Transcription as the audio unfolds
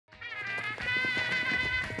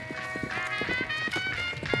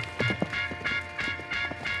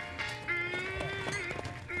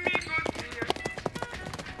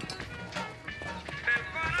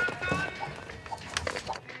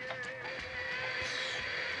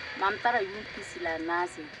mam tara yun pisila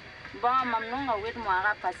nasi bon mam nonga wet mo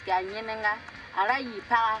ara parce que anyenenga ara yi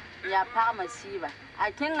pa ya pa masiba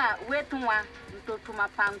akenga wetwa to tuma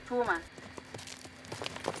pantuma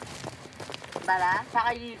bala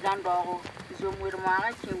pa yi gandoro zo mwir mo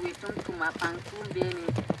ara ki wetum tuma pantum beni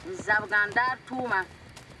zabganda tuma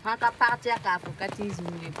haka partia ka fukati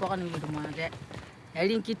zumbi porni wir mo de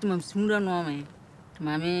elin kit mam sumra no me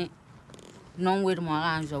mami non wir mo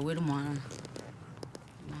ara zo wir mo ara.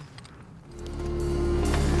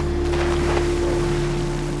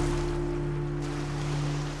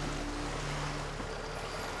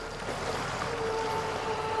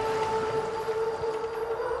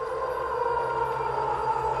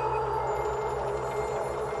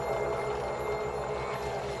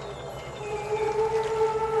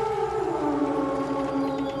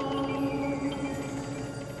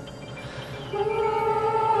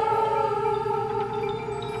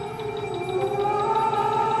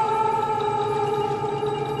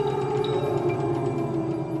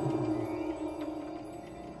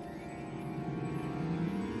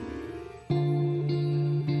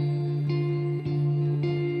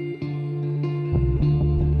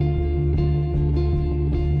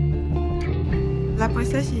 La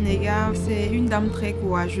princesse Inega, c'est une dame très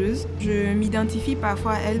courageuse. Je m'identifie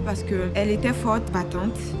parfois à elle parce qu'elle était forte,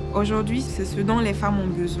 battante. Aujourd'hui, c'est ce dont les femmes ont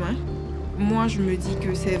besoin. Moi, je me dis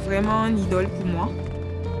que c'est vraiment une idole pour moi.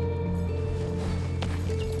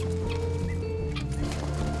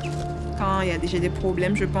 Quand j'ai des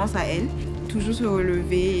problèmes, je pense à elle. Toujours se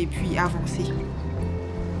relever et puis avancer.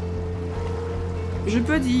 Je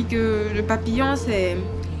peux dire que le papillon, c'est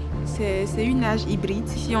une nage hybride.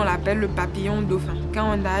 Ici, on l'appelle le papillon dauphin.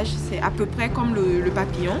 Quand on nage, c'est à peu près comme le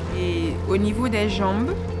papillon. Et au niveau des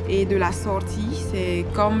jambes et de la sortie, c'est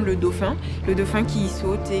comme le dauphin qui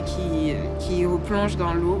saute et qui replonge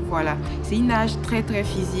dans l'eau. Voilà. C'est une nage très, très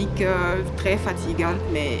physique, très fatigante,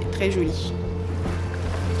 mais très jolie.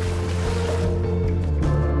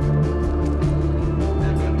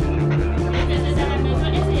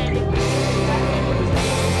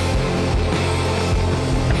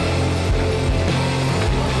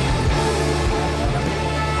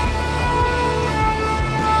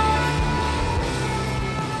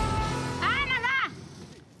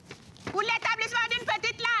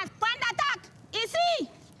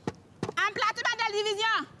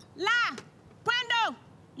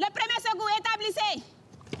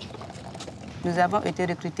 Nous avons été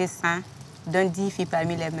recrutés 100, dont 10 filles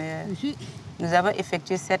parmi les meilleures. Nous avons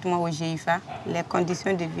effectué 7 mois au GIFA. Les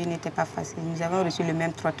conditions de vie n'étaient pas faciles. Nous avons reçu le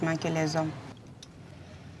même traitement que les hommes.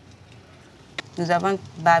 Nous avons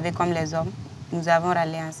bavé comme les hommes. Nous avons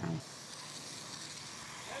râlé ensemble.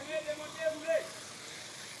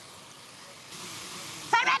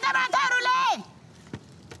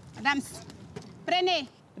 Madame, prenez,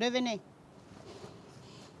 revenez.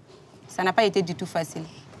 Ça n'a pas été du tout facile,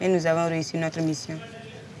 mais nous avons réussi notre mission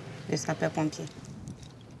de sapeur-pompier.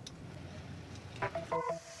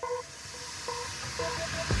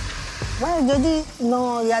 Ouais, je dis,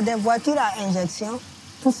 non, il y a des voitures à injection,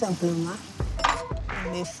 tout simplement.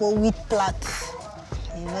 Il me faut 8 plates.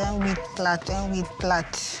 Il y a 8 plates, 8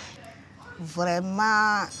 plates.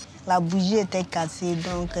 Vraiment, la bougie était cassée,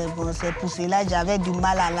 donc bon, c'est pour cela que j'avais du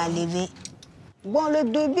mal à la lever. Bon, le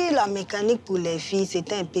début, la mécanique pour les filles,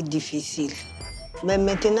 c'était un peu difficile. Mais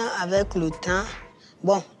maintenant, avec le temps,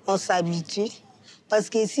 bon, on s'habitue. Parce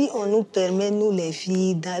qu'ici, on nous permet, nous les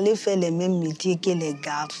filles, d'aller faire les mêmes métiers que les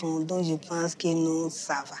garçons. Donc, je pense que nous,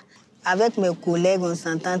 ça va. Avec mes collègues, on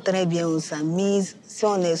s'entend très bien, on s'amuse. Si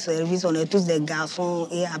on est service, on est tous des garçons.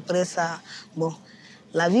 Et après ça, bon,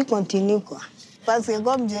 la vie continue, quoi. Parce que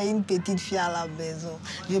comme j'ai une petite fille à la maison,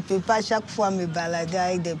 je ne peux pas chaque fois me balader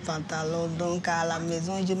avec des pantalons. Donc à la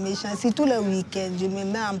maison, je me change. Tous les week-ends, je me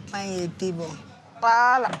mets en pain et puis bon.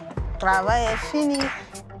 Voilà, le travail est fini.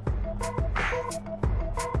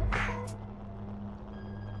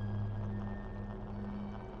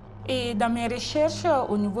 Et dans mes recherches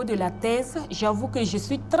au niveau de la thèse, j'avoue que je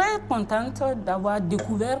suis très contente d'avoir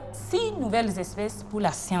découvert 6 nouvelles espèces pour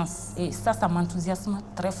la science. Et ça m'enthousiasme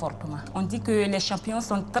très fortement. On dit que les champignons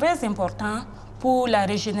sont très importants pour la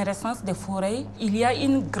régénérescence des forêts. Il y a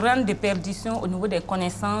une grande déperdition au niveau des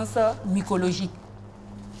connaissances mycologiques.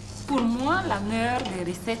 Pour moi, la meilleure des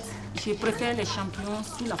recettes, je préfère les champignons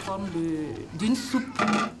sous la forme d'une soupe.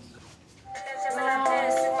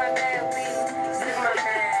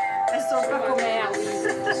 Elles sont pas comme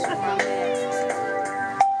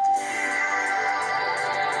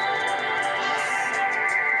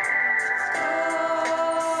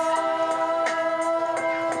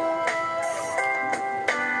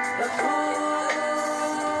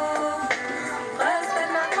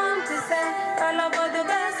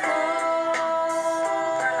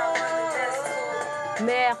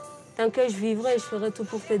Tant que je vivrai, je ferai tout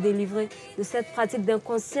pour te délivrer de cette pratique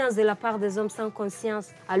d'inconscience de la part des hommes sans conscience.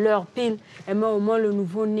 À l'heure pile, elle met au moins le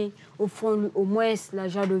nouveau-né, au fond, au moins la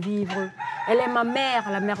joie de vivre. Elle est ma mère,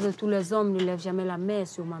 la mère de tous les hommes. Ne lève jamais la main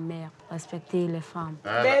sur ma mère. Respectez les femmes.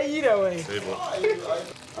 C'est bon.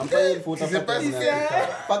 Je sais pas si c'est...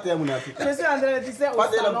 Je suis en train de dire au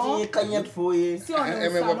salon. Si on est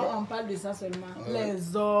au salon, on parle de ça seulement.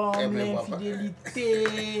 Les hommes,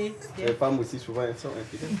 l'infidélité. Les femmes aussi, souvent, elles sont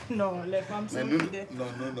infidèles. Non, les femmes sont infidèles. Non.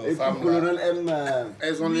 Et Femmes, le colonel aime...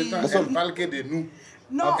 elles ont le temps, elles ne parlent que de nous.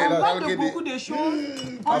 Non, on parle de beaucoup de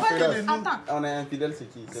choses. On parle de... Attends. On est infidèle, c'est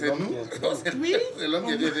qui? C'est nous. Oui, c'est l'homme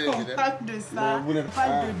qui est infidèle. On parle de ça. On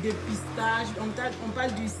parle de dépistage. On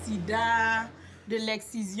parle du sida, de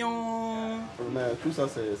l'excision. Mais tout ça,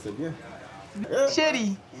 c'est bien.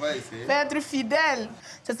 Chérie, faut être fidèle.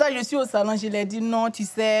 C'est ça, je suis au salon, je lui ai dit non, tu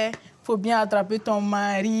sais, faut bien attraper ton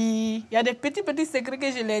mari. Il y a des petits secrets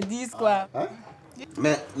que je leur dis, quoi. Hein?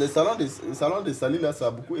 Mais le salon de Sali, là, ça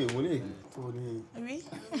a beaucoup évolué. Oui.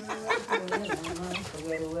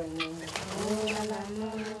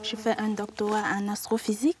 Je fais un doctorat en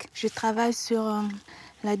astrophysique. Je travaille sur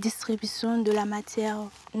la distribution de la matière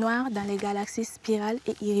noire dans les galaxies spirales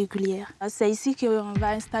et irrégulières. C'est ici qu'on va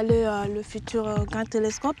installer le futur grand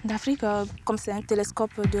télescope d'Afrique. Comme c'est un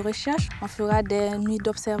télescope de recherche, on fera des nuits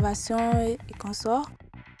d'observation et consorts.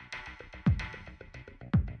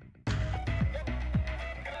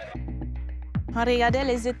 On regardait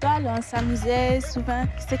les étoiles, on s'amusait souvent.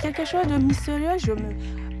 C'est quelque chose de mystérieux. Je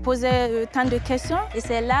me posais tant de questions et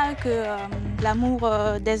c'est là que l'amour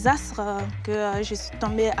des astres, que je suis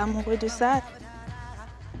tombée amoureuse de ça.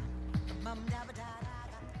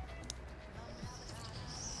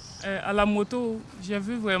 À la moto, j'ai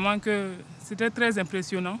vu vraiment que c'était très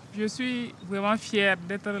impressionnant. Je suis vraiment fière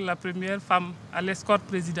d'être la première femme à l'escorte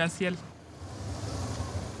présidentielle.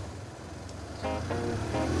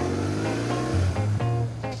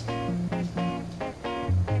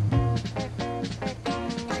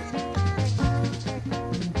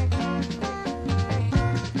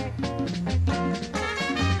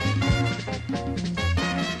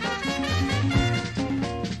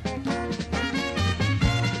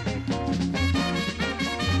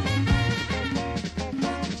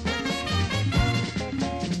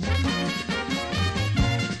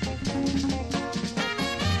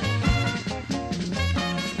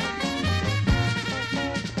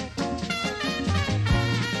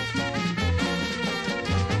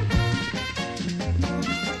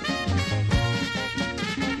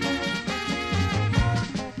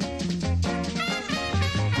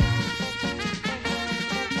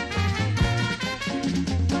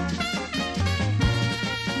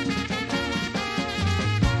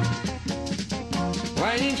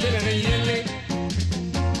 Wa